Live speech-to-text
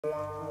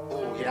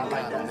Oh, yeah, I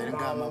like that. Let him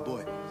got my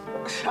boy.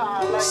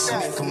 I like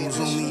Smith that. comes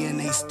on me and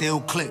they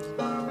still click.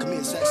 Come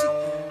here, sexy.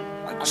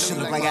 Shit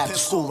look like after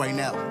school right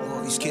now.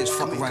 All these kids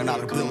fucking around out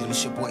of the building and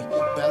shit, boy.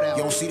 You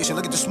don't see this shit?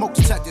 Look at the smoke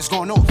detector that's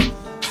going on.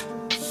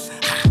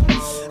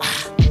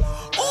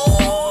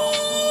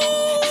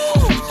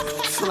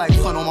 Feel like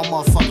fun on my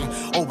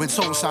motherfucking open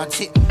toe side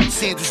tip.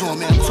 Sanders on,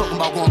 man. I'm talking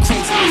about going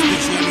crazy.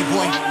 This bitch, you hear me,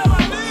 boy?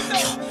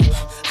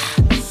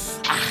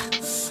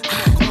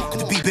 At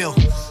the B-Bill.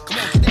 Come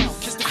on, get down.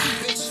 Kiss the feet,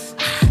 bitch.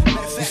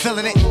 You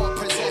feeling it?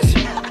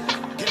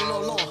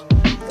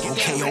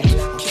 Okay.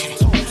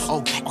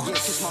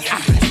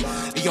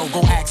 Yo,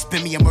 go ask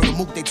Bimmy and Murder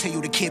Mook. They tell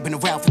you the kid been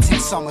around for 10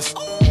 summers.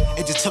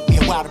 It just took me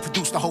a while to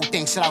produce the whole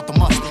thing. Shut out the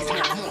mustard.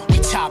 We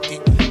chopped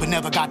it, but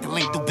never got the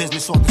link through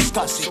business or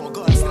discuss it.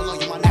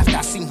 After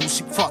I seen who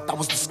she fucked, I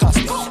was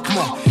disgusted. Come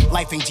on,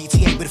 life ain't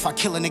GTA, but if I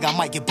kill a nigga, I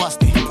might get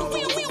busted.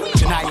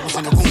 Janaya was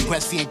in the room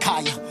breastfeeding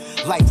Kaya.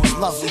 Life was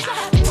lovely,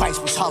 the price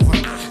was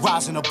hovering,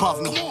 rising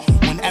above me.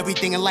 When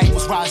everything in life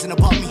was rising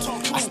above me,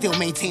 I still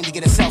maintained to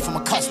get a cell from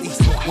a custody.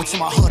 Went to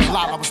my hood and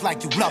I was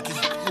like, you lucky.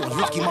 You a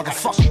lucky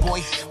motherfucker,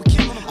 boy.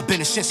 I've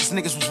been a shit since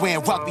niggas was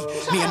wearing rugby.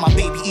 Me and my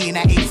baby eating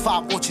at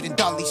 85 Orchard and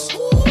Dudley's.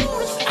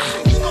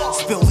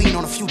 Spill lean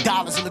on a few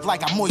dollars, it look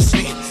like I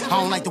moistened it. I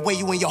don't like the way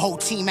you and your whole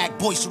team act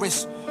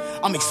boisterous.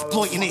 I'm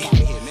exploiting it.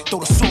 Throw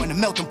the salt in the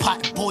melting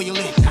pot and boil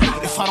it.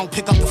 If I don't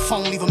pick up the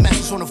phone, leave a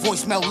message on the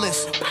voicemail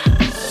list.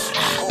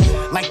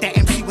 Like that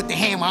MC with the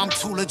hammer, I'm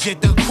too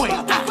legit to quit.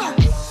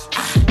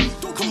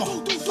 Come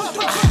on.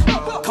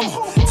 Come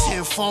on.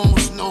 10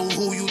 phones know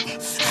who you.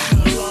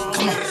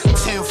 Come on.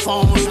 10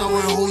 phones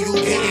knowing who you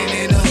getting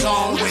in the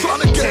zone with.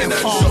 10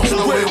 phones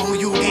knowing who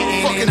you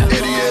getting in the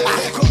zone.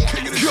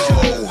 Yo,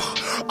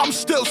 I'm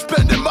still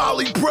spending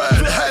Molly bread.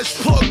 Hash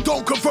plug,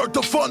 don't convert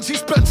the funds, he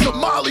spent some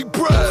Molly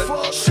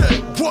bread.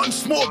 Shit, one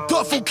small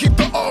duffel, keep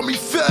the army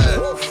fed.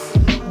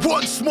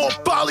 One small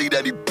folly,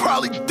 then he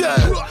probably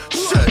dead.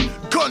 Shit,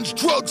 guns,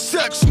 drugs,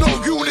 sex, no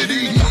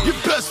unity. Your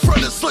best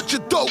friend is such a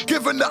dope,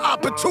 given the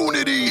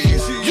opportunity.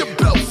 Your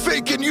belt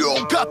faking, you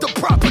don't got the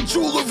proper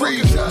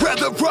jewelry.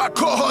 Rather rock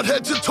hard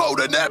head to toe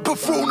than that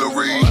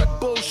buffoonery.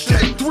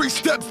 Take 3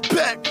 steps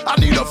back, I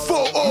need a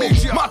photo.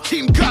 My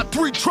team got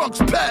 3 trunks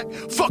packed,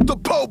 fuck the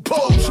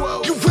popos.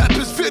 You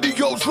rappers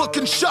videos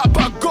looking shot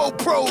by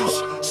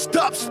GoPros.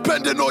 Stop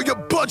spending all your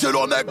budget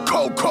on that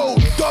cocoa,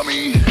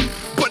 dummy.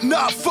 But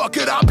nah, fuck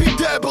it, I'll be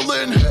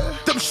dabbling.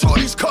 Them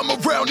shorties come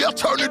around, y'all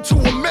turn into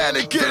a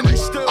mannequin.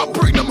 I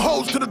bring them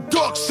hoes to the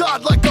dark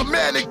side like a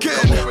mannequin.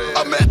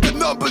 I'm at the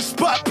number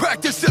spot,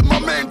 practicing my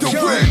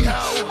Mandarin.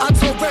 I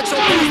told Retro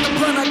the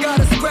run, I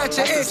gotta scratch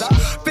an itch.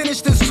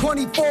 Finish this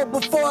 24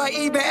 before I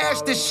even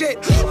ask this shit.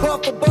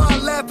 Bar for bar,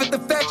 laugh at the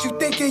fact you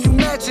thinking you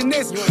matching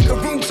this. The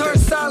room turned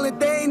silent,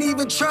 they ain't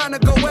even trying to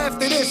go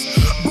after this.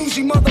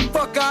 Bougie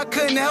motherfucker, I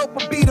couldn't help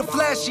but be the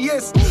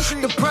flashiest.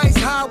 The price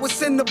high,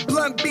 what's in the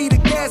blunt, be the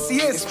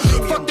gassiest.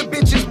 Fuck the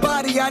bitch's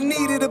body, I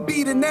needed to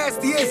be the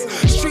nastiest.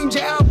 Streamed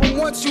your album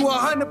once, you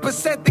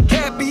 100% the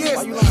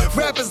cappiest.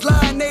 Rappers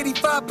lying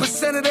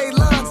 85% of their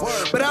lines,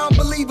 but I don't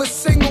believe a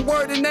single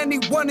word in any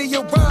one of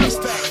your rhymes.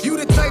 You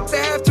the type to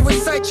have to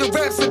recite your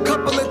raps a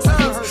couple of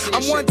times.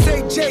 I'm one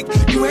take Jake,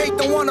 you hate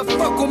to wanna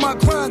fuck with my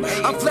grind.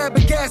 I'm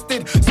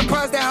flabbergasted,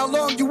 surprised at how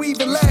long you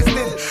even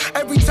lasted.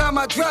 Every time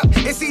I drop,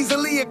 it's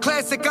easily a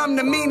classic, I'm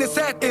the meanest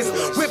at this.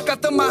 Whip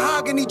got the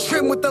mahogany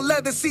trim with the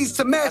leather seats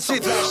to match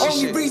it.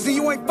 Only reason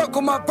you ain't fuck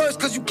with my verse,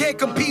 cause you can't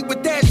compete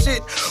with that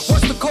shit.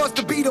 What's the cost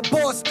to be the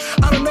boss?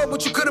 I don't know,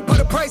 but you could've put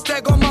a price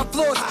tag on my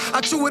floors.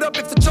 I chew it up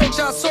if the choke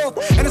shot soft,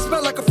 and it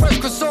smell like a fresh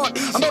croissant.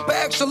 I'm up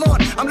at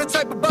echelon, I'm the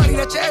type of body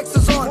that your ex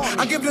is on.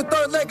 I give you the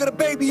third leg of the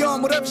baby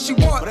on, whatever she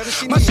want.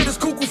 My shit is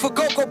cuckoo for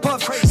Cocoa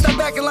Puffs. Stop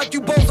acting like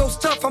you bozos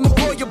tough, I'ma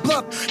call your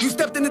bluff. You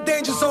stepped in the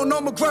danger zone, no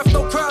McGruff,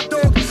 no crime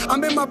dog.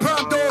 I'm in my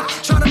prime dog,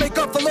 trying to make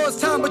up for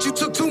lost time, but you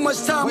took too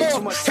much time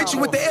off. Hit you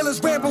with the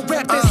illest ramble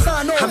rap, then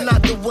sign off. I'm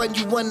not the one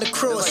you wanna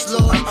cross,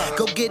 Lord.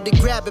 Go get the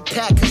grab it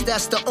pack, cause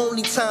that's the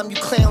only time you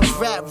clowns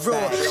rap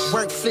raw.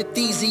 Work flipped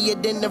easier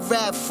than the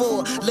rap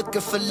 4.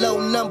 Looking for low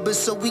numbers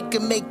so we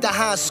can make the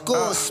high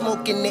scores.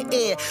 Smoke in the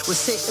air,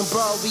 was hitting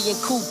Broadway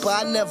and Cooper.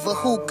 I never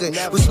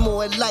hookah, was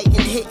more light and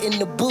hitting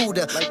the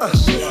Buddha.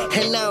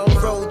 And I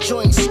don't roll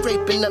joints,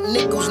 scraping up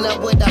nickels. Now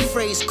what I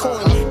phrase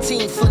coin.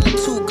 Team full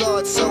of 2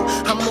 guards, so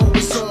I'm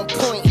always on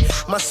point.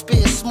 My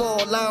spear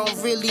small, I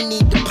don't really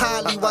need the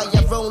poly. While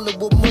y'all rolling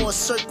with more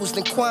circles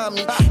than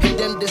Kwame. And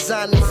them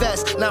designing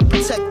vests, not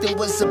protecting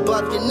what's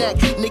above your neck.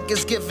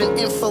 Niggas giving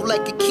info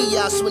like a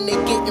kiosk when they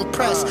get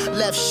impressed.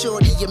 Left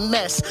shorty a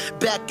mess,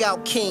 back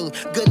out king,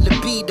 good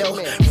libido.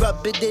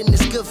 Rub it in,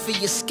 it's good for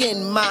your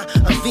skin, my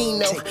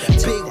Avino.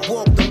 Big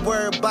walk, the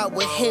word about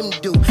what him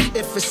do.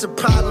 If it's a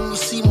problem, you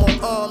see more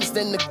arms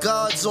than the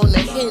guards on the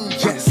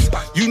hinges. Yes,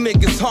 you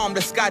niggas harm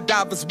the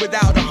skydivers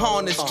without a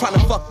harness.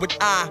 Tryna fuck with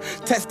I,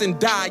 test and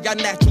die, y'all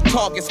natural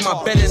targets.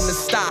 My bed in the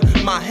sky,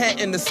 my head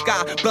in the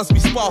sky. Blunts be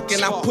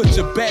sparking, I put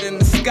your bet in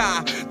the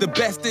sky. The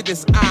best it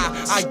is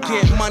I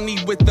get money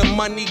with the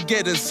money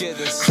getters.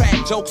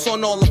 Crack jokes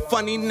on all the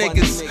funny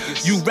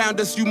niggas. You round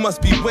us, you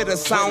must be with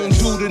us. I don't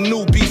do the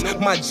newbies,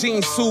 my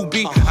jeans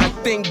Subi. I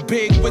think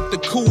big with the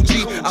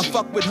Coogee. I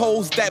fuck with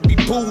hoes that be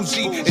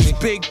bougie. It's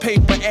big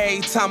paper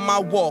every time I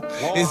walk.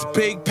 It's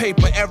big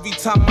paper every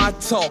time I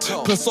talk.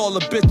 Plus all the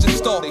bitches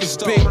stalk. It's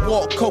big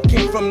walk,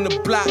 cocaine from the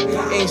block.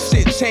 Ain't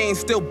shit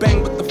changed, still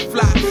bang with the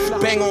flop.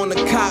 Bang on the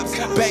cops,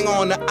 bang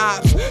on the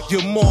ops.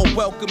 You're more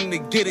welcome to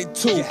get it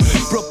too.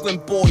 Brooklyn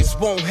boys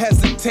won't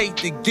hesitate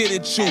to get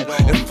at you.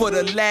 And for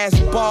the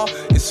last bar,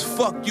 it's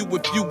fuck you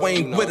if you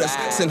ain't with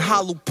us. Send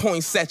hollow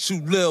points at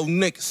you little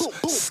niggas.